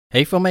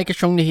Hey filmmaker,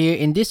 Chung Dha here.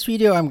 In this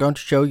video I'm going to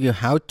show you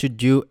how to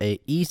do a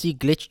easy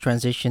glitch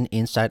transition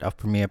inside of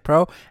Premiere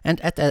Pro, and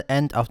at the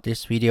end of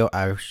this video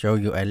I'll show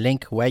you a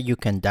link where you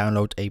can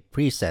download a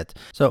preset.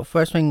 So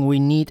first thing, we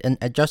need an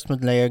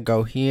adjustment layer.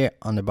 Go here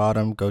on the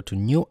bottom, go to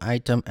new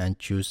item and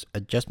choose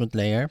adjustment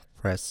layer,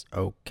 press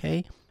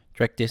OK.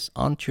 Drag this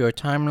onto your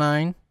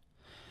timeline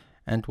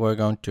and we're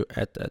going to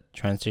add a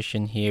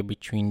transition here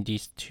between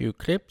these two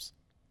clips.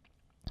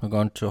 We're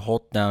going to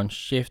hold down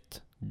Shift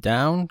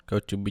down, go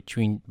to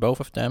between both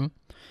of them,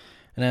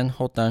 and then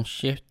hold down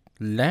Shift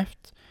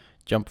left,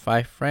 jump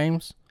 5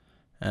 frames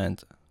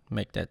and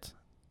make that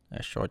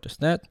as short as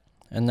that.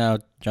 And now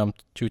jump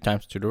 2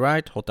 times to the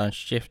right, hold down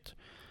Shift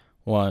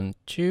 1,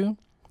 2,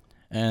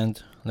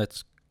 and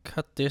let's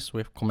cut this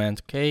with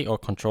Command K or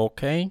Control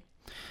K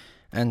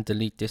and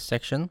delete this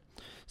section.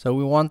 So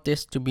we want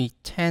this to be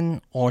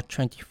 10 or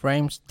 20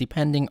 frames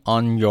depending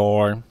on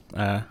your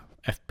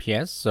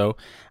FPS. So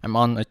I'm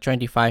on a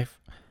 25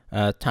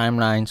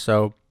 timeline,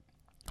 so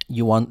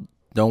you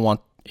don't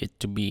want it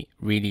to be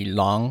really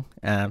long.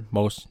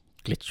 Most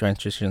glitch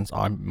transitions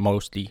are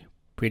mostly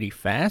pretty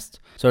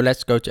fast. So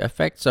let's go to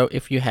effect. So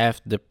if you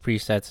have the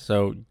preset,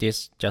 so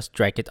this, just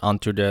drag it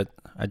onto the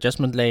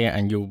adjustment layer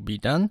and you'll be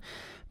done.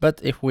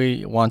 But if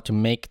we want to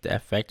make the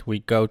effect, we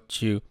go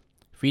to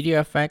video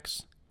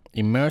effects,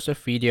 immersive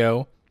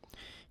video.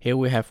 Here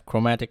we have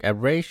chromatic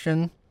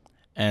aberration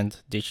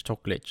and digital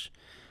glitch.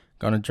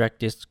 Gonna drag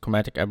this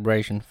chromatic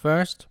aberration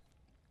first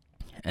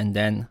and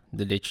then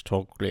the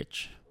digital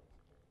glitch.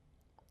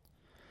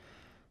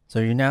 So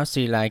you now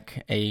see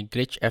like a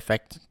glitch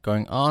effect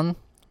going on,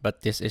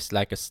 but this is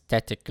like a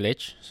static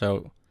glitch,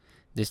 so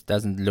this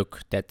doesn't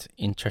look that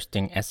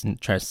interesting as a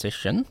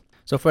transition.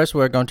 So first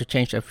we're going to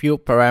change a few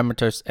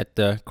parameters at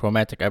the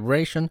chromatic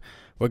aberration.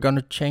 We're going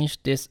to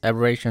change this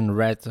aberration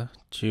red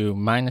to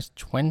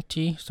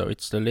 -20, so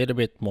it's a little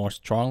bit more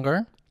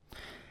stronger.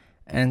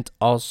 And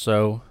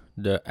also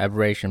the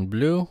aberration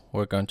blue,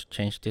 we're going to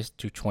change this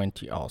to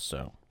 20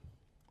 also.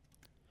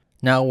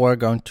 Now we're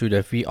going to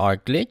the VR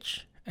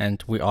glitch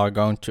and we are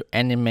going to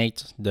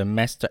animate the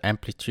master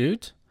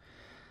amplitude.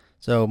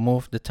 So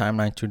move the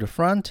timeline to the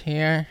front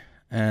here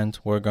and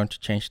we're going to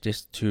change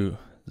this to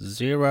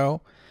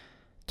 0.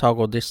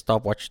 Toggle this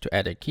stopwatch to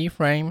add a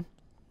keyframe.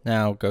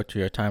 Now go to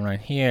your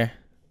timeline here,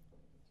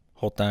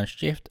 hold down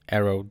Shift,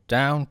 arrow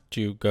down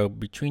to go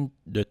between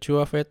the two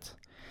of it.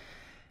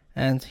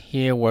 And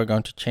here we're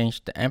going to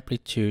change the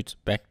amplitude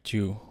back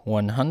to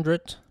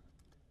 100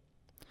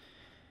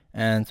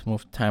 and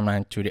move the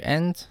timeline to the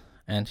end.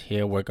 And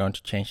here we're going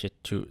to change it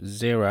to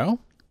 0.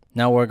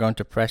 Now we're going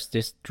to press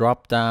this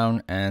drop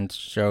down and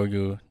show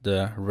you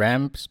the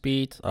ramp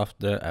speed of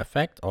the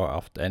effect or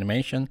of the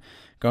animation.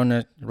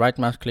 Gonna right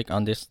mouse click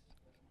on this.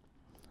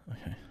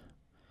 Okay.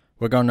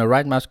 We're going to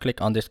right mouse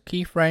click on this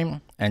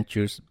keyframe and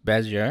choose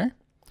Bezier.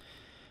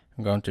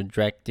 I'm going to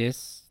drag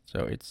this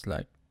so it's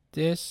like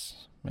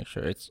this. Make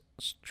sure it's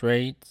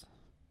straight.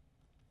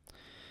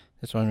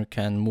 This one we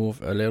can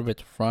move a little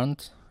bit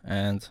front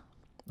and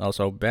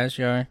also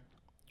Bezier.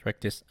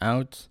 Drag this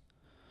out.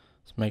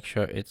 Let's make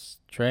sure it's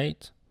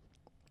straight.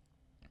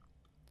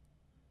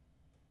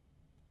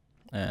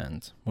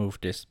 And move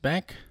this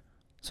back.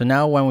 So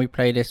now when we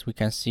play this, we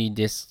can see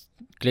this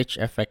glitch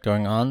effect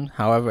going on.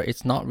 However,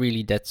 it's not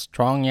really that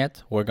strong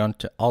yet. We're going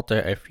to alter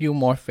a few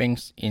more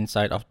things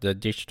inside of the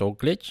digital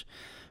glitch.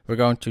 We're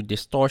going to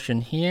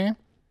distortion here.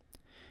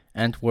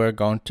 And we're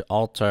going to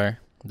alter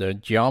the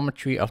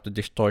geometry of the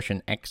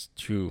distortion X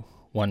to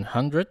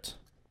 100.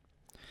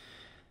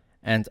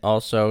 And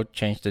also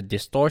change the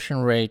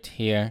distortion rate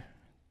here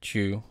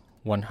to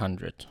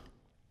 100.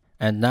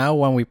 And now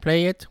when we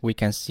play it, we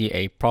can see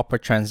a proper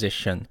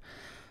transition.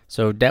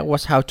 So that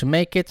was how to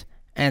make it.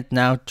 And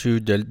now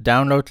to the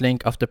download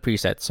link of the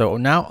preset. So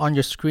now on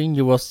your screen,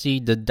 you will see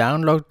the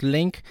download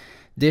link.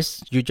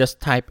 This you just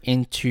type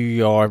into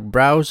your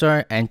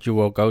browser and you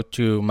will go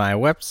to my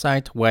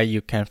website where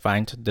you can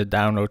find the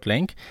download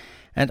link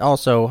and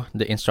also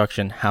the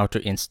instruction how to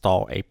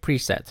install a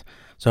preset.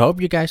 So I hope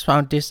you guys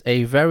found this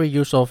a very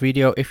useful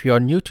video. If you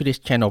are new to this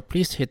channel,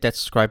 please hit that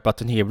subscribe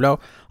button here below.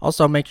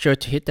 Also make sure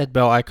to hit that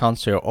bell icon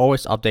so you're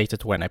always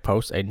updated when I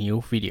post a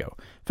new video.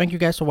 Thank you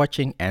guys for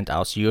watching and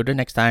I'll see you the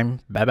next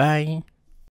time. Bye bye.